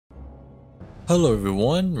Hello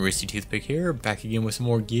everyone, Risty Toothpick here, back again with some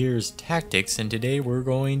more Gears Tactics, and today we're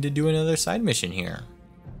going to do another side mission here.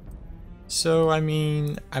 So I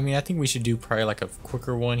think we should do probably like a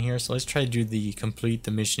quicker one here. So let's try to do the complete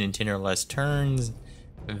the mission in 10 or less turns.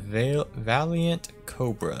 Valiant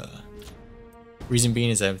Cobra. Reason being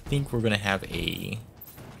is I think we're gonna have a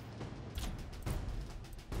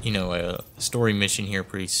a story mission here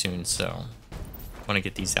pretty soon, so I want to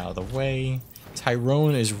get these out of the way.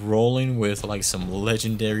 Tyrone is rolling with like some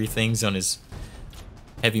legendary things on his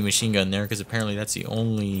heavy machine gun there, because apparently that's the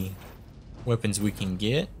only weapons we can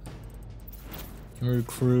get.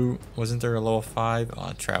 Recruit, wasn't there a level 5?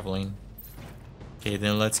 Oh, traveling. Okay,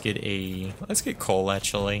 then let's get Cole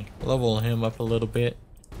actually. Level him up a little bit.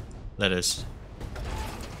 Let us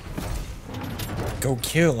go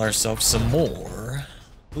kill ourselves some more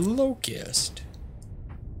Locust.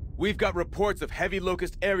 We've got reports of heavy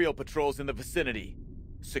Locust aerial patrols in the vicinity.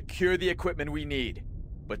 Secure the equipment we need,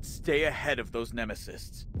 but stay ahead of those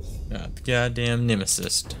nemesis. Goddamn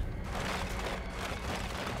nemesis.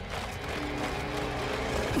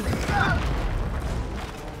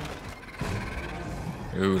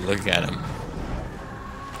 Ooh, look at him.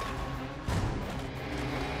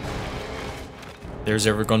 There's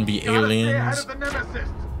ever gonna be aliens.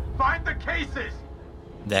 Find the cases.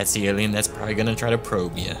 That's the alien that's probably gonna try to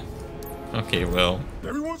probe you. Okay, well,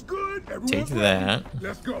 everyone's good. Take that.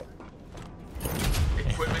 Let's go.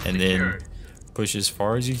 And then push as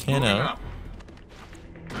far as you can up.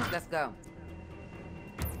 Let's go.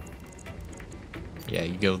 Yeah,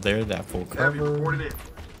 you go there, that full cover.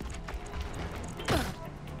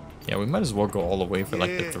 Yeah, we might as well go all the way for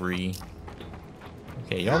like the 3.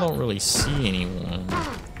 Okay, y'all don't really see anyone.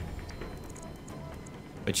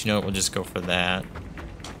 But you know what, we'll just go for that.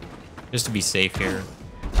 Just to be safe here.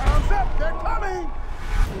 They're coming.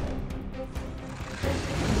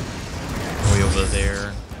 Way over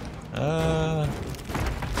there.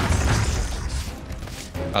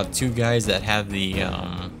 About 2 guys that have the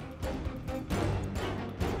have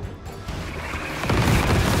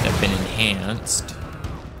been enhanced.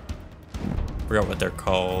 Forgot what they're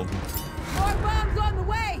called. More bombs on the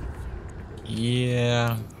way.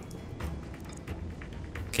 Yeah.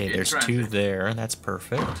 Okay, there's 2 there. That's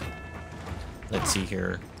perfect. Let's see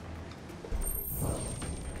here.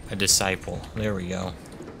 A disciple. There we go.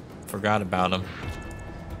 Forgot about him.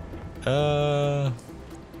 I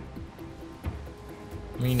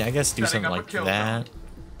mean, I guess do something like that.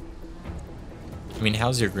 I mean,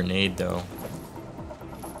 how's your grenade though?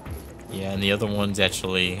 Yeah, and the other one's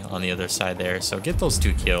actually on the other side there. So get those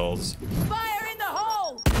 2 kills. Fire in the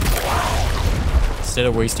hole. Instead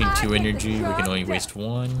of wasting 2 energy, we can only waste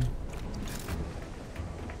 1.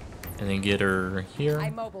 And then get her here.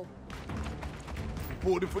 I'm mobile.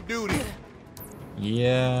 Reported for duty.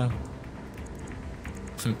 Yeah.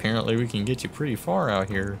 Apparently we can get you pretty far out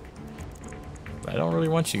here. But I don't really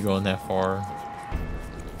want you going that far.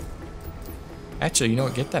 Actually, you know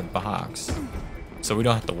what? Get that box. So we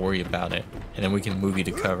don't have to worry about it. And then we can move you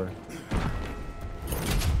to cover.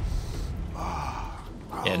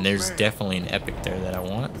 Yeah, and there's definitely an epic there that I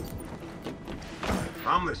want.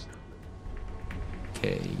 I'm listening.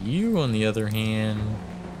 Okay, you on the other hand,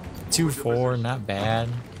 2-4, not bad.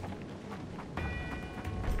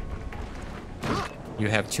 You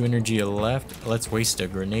have 2 energy left. Let's waste a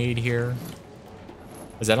grenade here.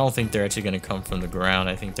 Because I don't think they're actually going to come from the ground.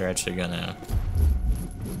 I think they're actually going to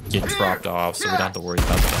get dropped off, so we don't have to worry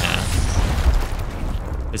about that.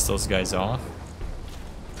 Piss those guys off.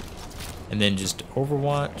 And then just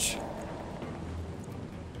Overwatch.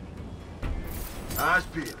 Eyes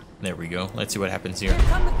peeled. There we go. Let's see what happens here. Here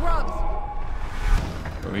come the grubs.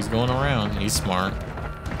 Oh, he's going around. He's smart.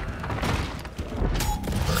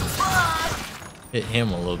 Hit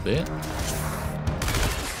him a little bit.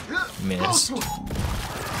 Missed.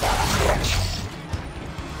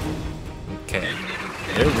 Okay.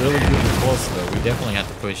 They're really getting close though. We definitely have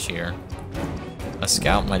to push here. A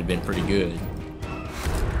scout might have been pretty good.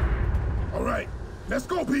 All right, let's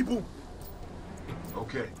go, people.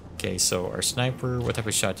 Okay. Okay, so our sniper, what type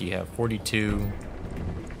of shot do you have? 42.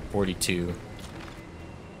 42.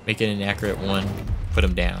 Make it an accurate one. Put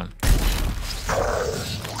him down.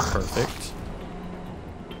 Perfect.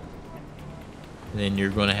 And then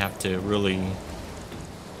you're going to have to really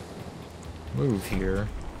move here.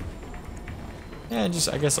 Yeah,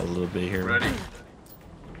 just I guess a little bit here. Ready?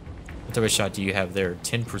 What type of shot do you have there?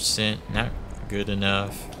 10%, not good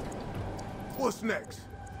enough. What's next?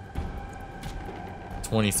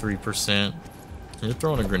 23%. You're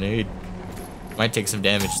throwing a grenade. Might take some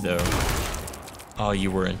damage though. Oh,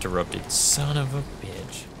 you were interrupted. Son of a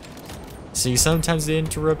bitch. See, sometimes they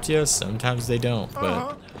interrupt you, sometimes they don't.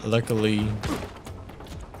 But luckily,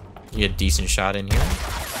 you get a decent shot in here.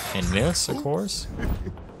 And miss, of course.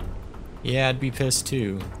 Yeah, I'd be pissed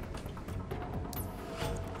too.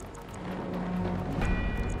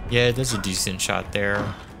 Yeah, there's a decent shot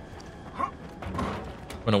there. I'm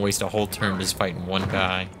gonna waste a whole turn just fighting one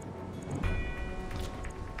guy.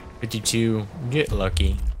 52, get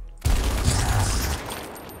lucky.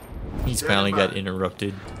 He's finally got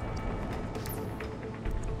interrupted.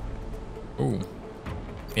 Ooh.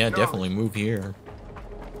 Yeah, definitely move here.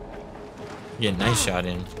 Yeah, nice shot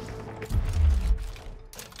in.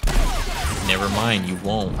 Never mind, you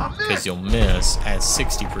won't, because you'll miss at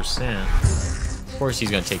 60%. Of course he's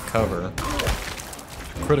gonna take cover.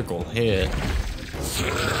 Critical hit.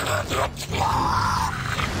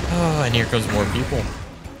 Oh, and here comes more people.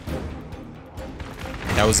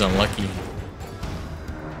 That was unlucky.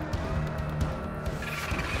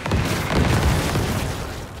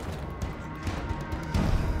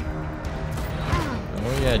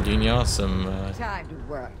 Oh yeah, doing y'all some Time to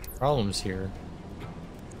work. problems here.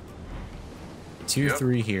 2,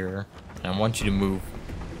 3 here. I want you to move.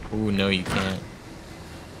 Ooh, no you can't.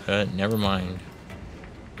 Never mind.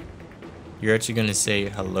 You're actually gonna say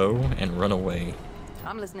hello and run away.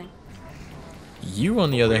 I'm listening. You,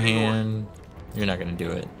 on the other hand, you're not gonna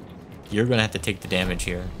do it. You're gonna have to take the damage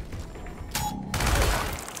here.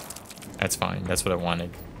 That's fine. That's what I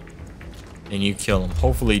wanted. And you kill him.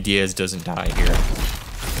 Hopefully Diaz doesn't die here.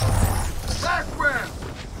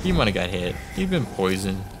 He might have got hit. You've been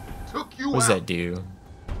poisoned. What does that do?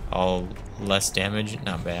 All less damage?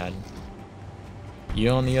 Not bad. You,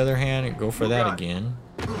 on the other hand, go for that again.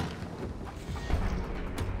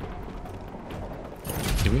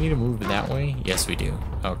 Do we need to move that way? Yes, we do.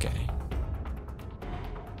 Okay.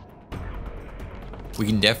 We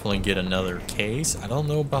can definitely get another case. I don't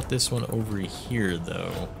know about this one over here,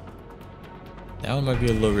 though. That one might be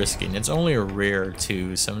a little risky. And it's only a rare,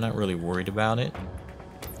 too, so I'm not really worried about it.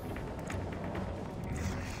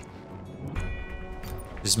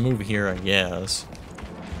 Just move here, I guess.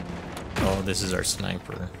 Oh, this is our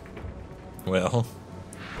sniper. Well,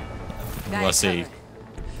 let's see.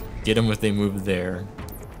 Get them if they move there.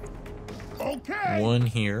 Okay. One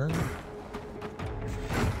here.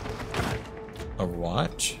 A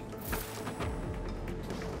watch.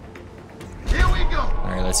 Here we go.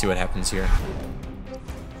 Alright, let's see what happens here.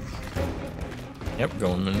 Yep,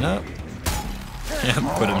 going up. Yep,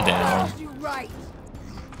 put him down. You right.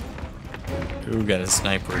 Ooh, got a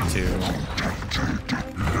sniper too.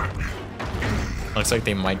 Looks like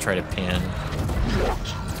they might try to pin.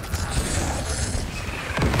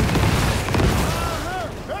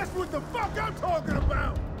 That's what the fuck I'm talking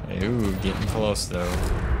about. Ooh, getting close though.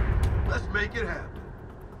 Let's make it happen.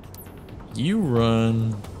 You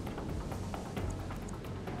run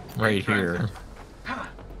right here.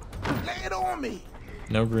 Lay it on me.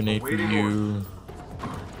 No grenade for you.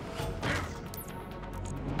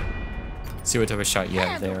 See what type of shot you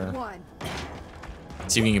have there. One.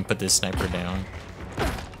 See if you can put this sniper down.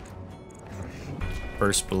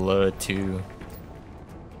 First blood too.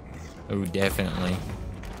 Oh, definitely.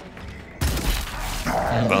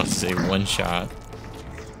 I'm about to say one shot.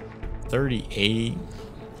 38.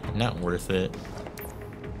 Not worth it.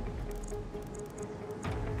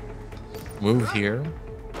 Move here.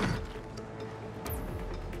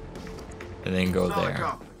 And then go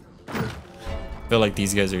there. I feel like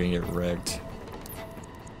these guys are gonna get wrecked.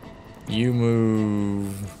 You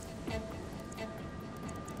move.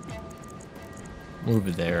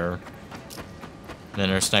 Move there. Then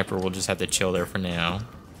our sniper will just have to chill there for now.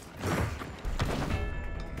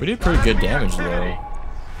 We did pretty good damage though.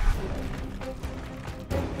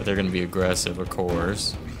 But they're gonna be aggressive, of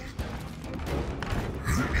course.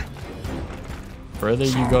 Further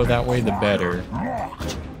you go that way, the better.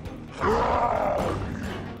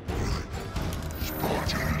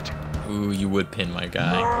 Ooh, you would pin my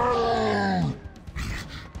guy.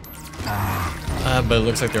 But it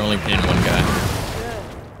looks like they're only pinning one guy.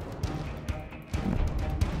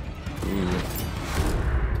 Ooh.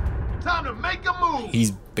 Time to make a move.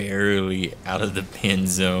 He's barely out of the pin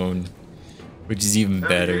zone, which is even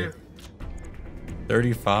better.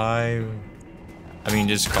 35. I mean,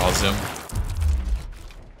 just calls him.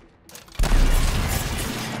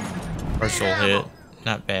 Partial hit.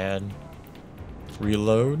 Not bad.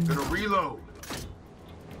 Reload. Gonna reload.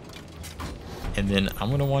 And then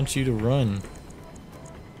I'm gonna want you to run.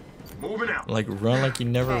 Moving out. Like, run like you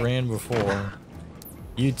never ran before.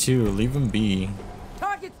 You too, leave him be.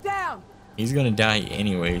 Target's down. He's gonna die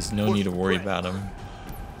anyways, no need to worry about him.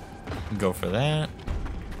 Go for that.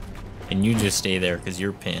 And you just stay there because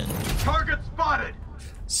you're pinned. Target spotted.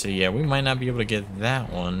 So yeah, we might not be able to get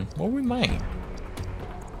that one. Well, we might.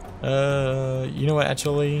 You know what?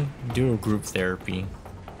 Actually, do a group therapy.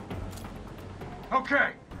 Okay,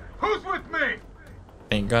 who's with me?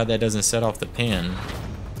 Thank God that doesn't set off the pin.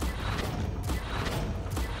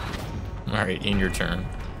 Alright, in your turn.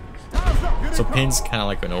 So pin's kind of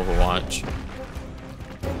like an Overwatch.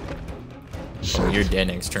 Oh, you're dead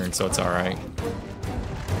next turn, so it's alright.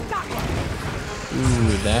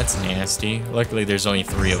 Ooh, that's nasty. Luckily, there's only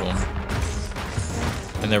 3 of them.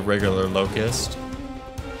 And they're regular Locust.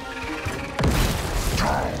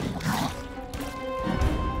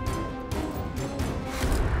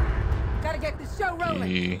 Gotta get the show rolling.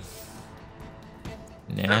 Eee.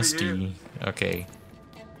 Nasty. Okay.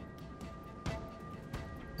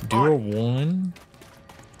 Do a 1.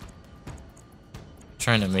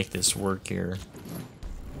 Trying to make this work here.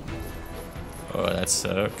 Oh, that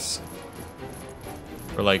sucks.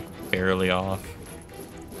 We're like barely off.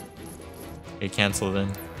 Okay, cancel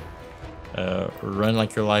then. Run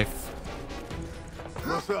like your life.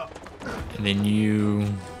 What's up? And then you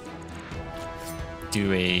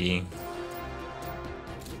do a...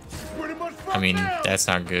 I mean, that's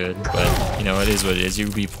not good, but you know, it is what it is. You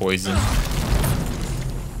would be poisoned.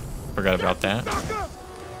 Forgot about that.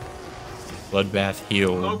 Bloodbath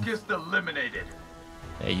healed. Locust eliminated.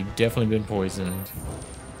 Yeah, you've definitely been poisoned.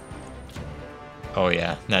 Oh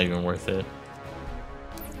yeah, not even worth it.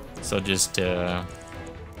 So just, I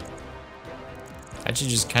should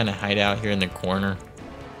just kind of hide out here in the corner.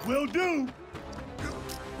 Will do.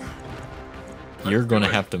 You're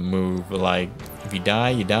gonna have to move, like, if you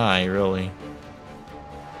die, really.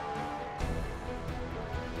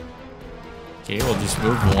 Okay, we'll just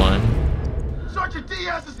move 1. Sergeant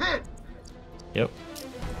Diaz is hit. Yep.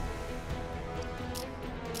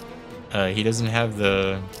 He doesn't have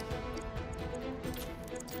the...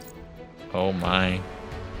 Oh my.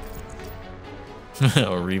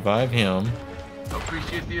 I'll revive him.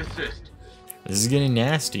 Appreciate the assist. This is getting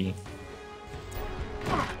nasty.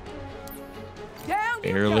 Down you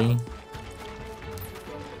Barely. go.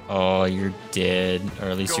 Oh, you're dead. Or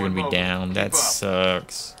at least you're gonna be down. That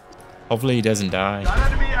sucks. Hopefully he doesn't die.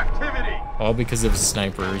 Got enemy activity. All because of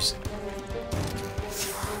snipers.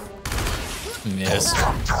 Missed.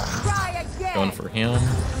 Try again. Going for him.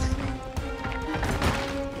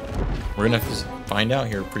 We're gonna have to find out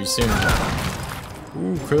here pretty soon.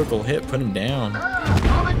 Ooh, critical hit. Put him down.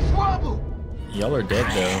 I'm in trouble. Y'all are dead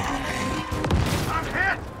though. I'm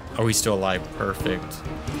hit. Oh, he's still alive. Perfect.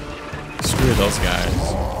 Screw those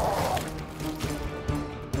guys.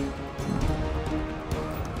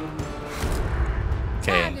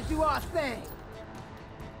 Okay. Time to do our thing.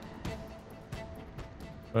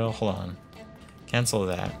 Well, hold on. Cancel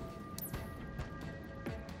that.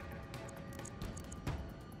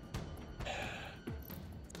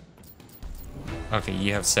 Okay,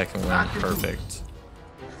 you have second win. Perfect.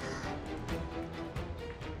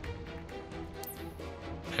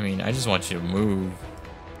 I mean, I just want you to move.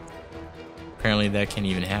 Apparently that can't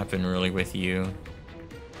even happen really with you.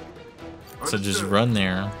 So just run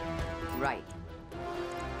there. Right.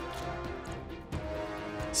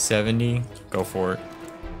 70. Go for it.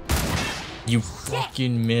 You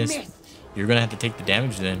fucking missed. Missed. You're gonna have to take the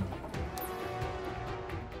damage then.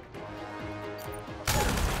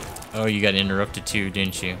 Oh, you got interrupted too,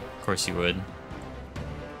 didn't you? Of course you would.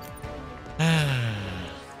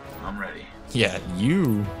 I'm ready. Yeah,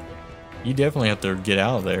 you definitely have to get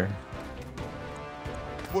out of there.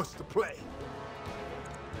 What's the play?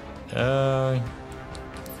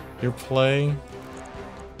 Your play.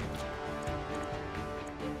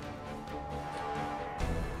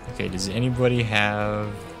 Okay, does anybody have...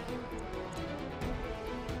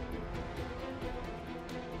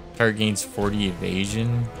 Target gains 40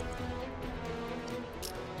 evasion.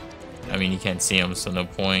 I mean, you can't see him, so no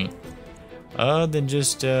point. Then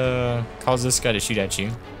just cause this guy to shoot at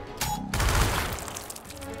you.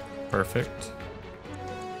 Perfect.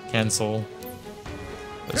 Cancel.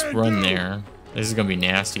 Let's run there. This is gonna be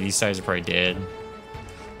nasty. These guys are probably dead.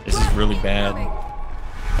 This is really bad.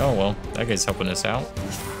 Oh well, that guy's helping us out.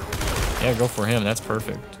 Yeah, go for him. That's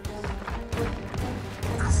perfect.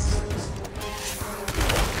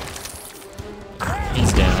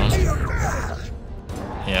 He's down.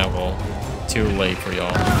 Yeah, well, too late for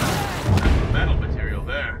y'all. Metal material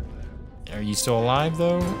there. Are you still alive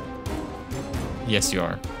though? Yes, you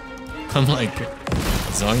are. I'm like,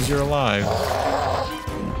 as long as you're alive.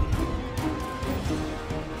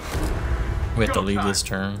 We have to leave this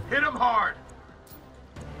turn. Hit him hard.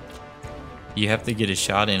 You have to get a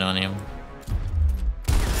shot in on him.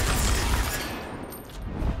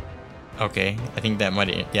 Okay, I think that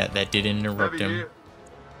might, yeah, that did interrupt Heavy him. here.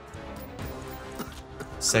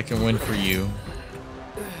 Second win for you.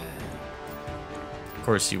 Of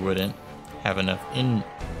course you wouldn't have enough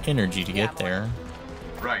energy to get there.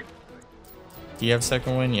 Right. Do you have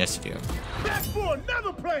second win? Yes, you do. Back for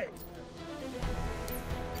another play.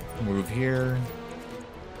 Move here.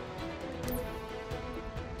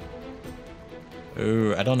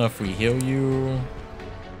 Ooh, I don't know if we heal you.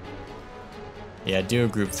 Yeah, do a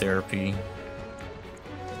group therapy.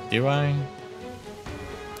 Do I?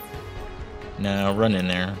 No, run in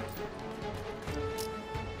there.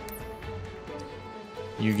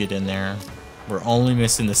 You get in there. We're only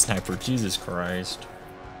missing the sniper. Jesus Christ.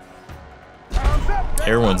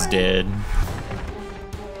 Everyone's dead.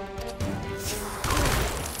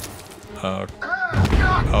 Oh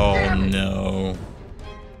no.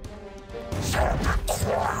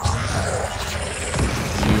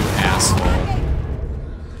 You asshole.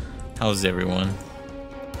 How's everyone?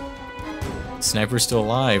 Sniper's still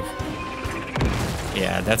alive.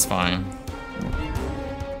 Yeah, that's fine.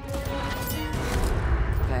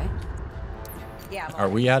 Okay. Yeah. Are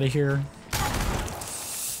we out of here?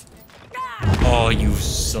 Oh, you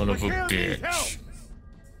son of a bitch.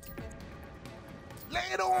 Lay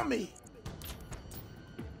it on me.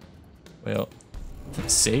 Well,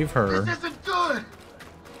 save her. This isn't good.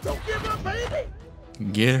 Don't give up, baby.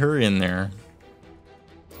 Get her in there.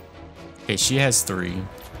 Okay, she has 3.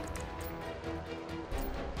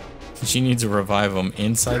 She needs to revive them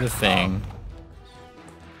inside the thing.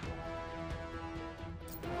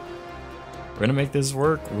 We're gonna make this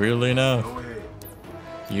work, weirdly enough. Go ahead.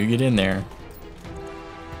 You get in there.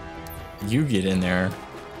 You get in there.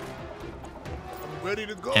 I'm ready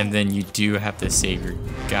to go. And then you do have to save your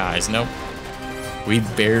guys. Nope. We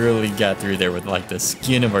barely got through there with like the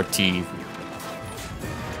skin of our teeth.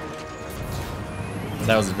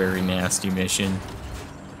 That was a very nasty mission.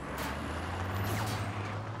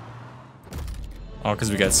 All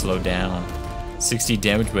because we got slowed down. 60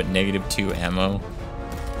 damage but -2 ammo.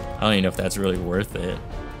 I don't even know if that's really worth it.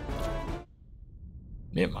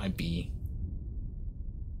 It might be.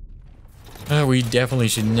 We definitely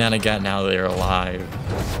should not have gotten out of there alive.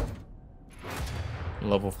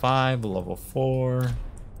 Level 5, level 4.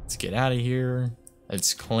 Let's get out of here.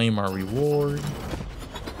 Let's claim our reward.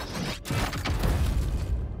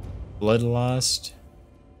 Bloodlust.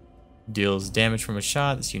 Deals damage from a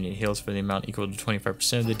shot. This unit heals for the amount equal to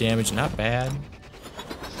 25% of the damage. Not bad.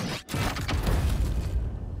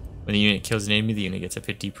 When the unit kills an enemy, the unit gets a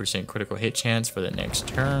 50% critical hit chance for the next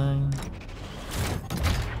turn.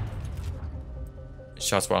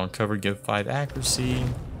 Shots while uncovered give 5 accuracy.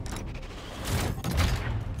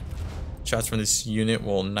 Shots from this unit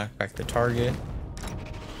will knock back the target.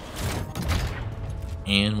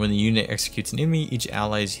 And when the unit executes an enemy, each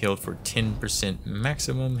ally is healed for 10%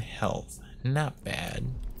 maximum health. Not bad.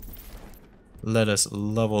 Let us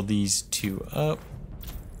level these 2 up.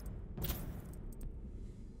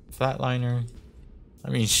 Flatliner. I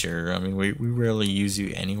mean, sure. I mean, we rarely use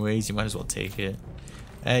you anyways. You might as well take it.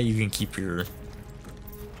 You can keep your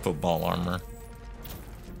football armor.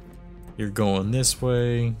 You're going this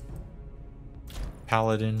way.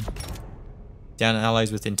 Paladin. Down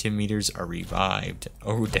allies within 10 meters are revived.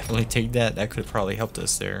 Oh, definitely take that. That could have probably helped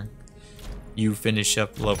us there. You finish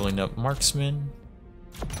up leveling up marksman.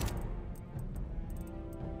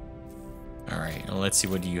 Alright, let's see,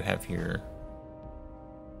 what do you have here?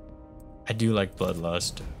 I do like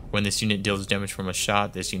Bloodlust. When this unit deals damage from a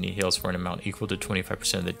shot, this unit heals for an amount equal to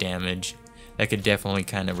 25% of the damage. That could definitely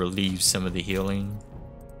kind of relieve some of the healing.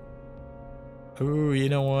 Ooh, you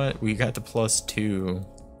know what? We got the +2.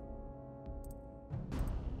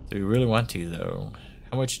 Do we really want to, though?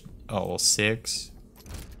 How much? Oh, 6.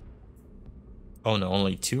 Oh no,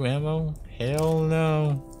 only 2 ammo? Hell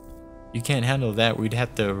no. You can't handle that. We'd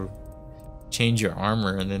have to change your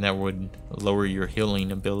armor, and then that would lower your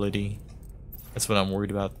healing ability. That's what I'm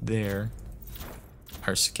worried about there.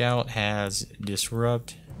 Our scout has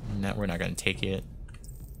disrupt. No, we're not gonna take it.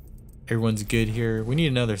 Everyone's good here. We need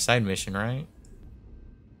another side mission, right?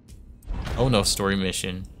 Oh no, story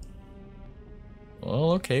mission.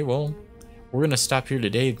 Well, okay, well, we're gonna stop here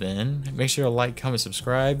today then. Make sure to like, comment,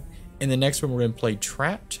 subscribe. In the next one, we're gonna play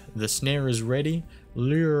Trapped. The snare is ready.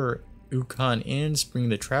 Lure Ukon in, spring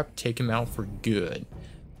the trap, take him out for good.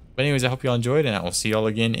 But anyways, I hope y'all enjoyed, and I will see y'all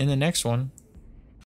again in the next one.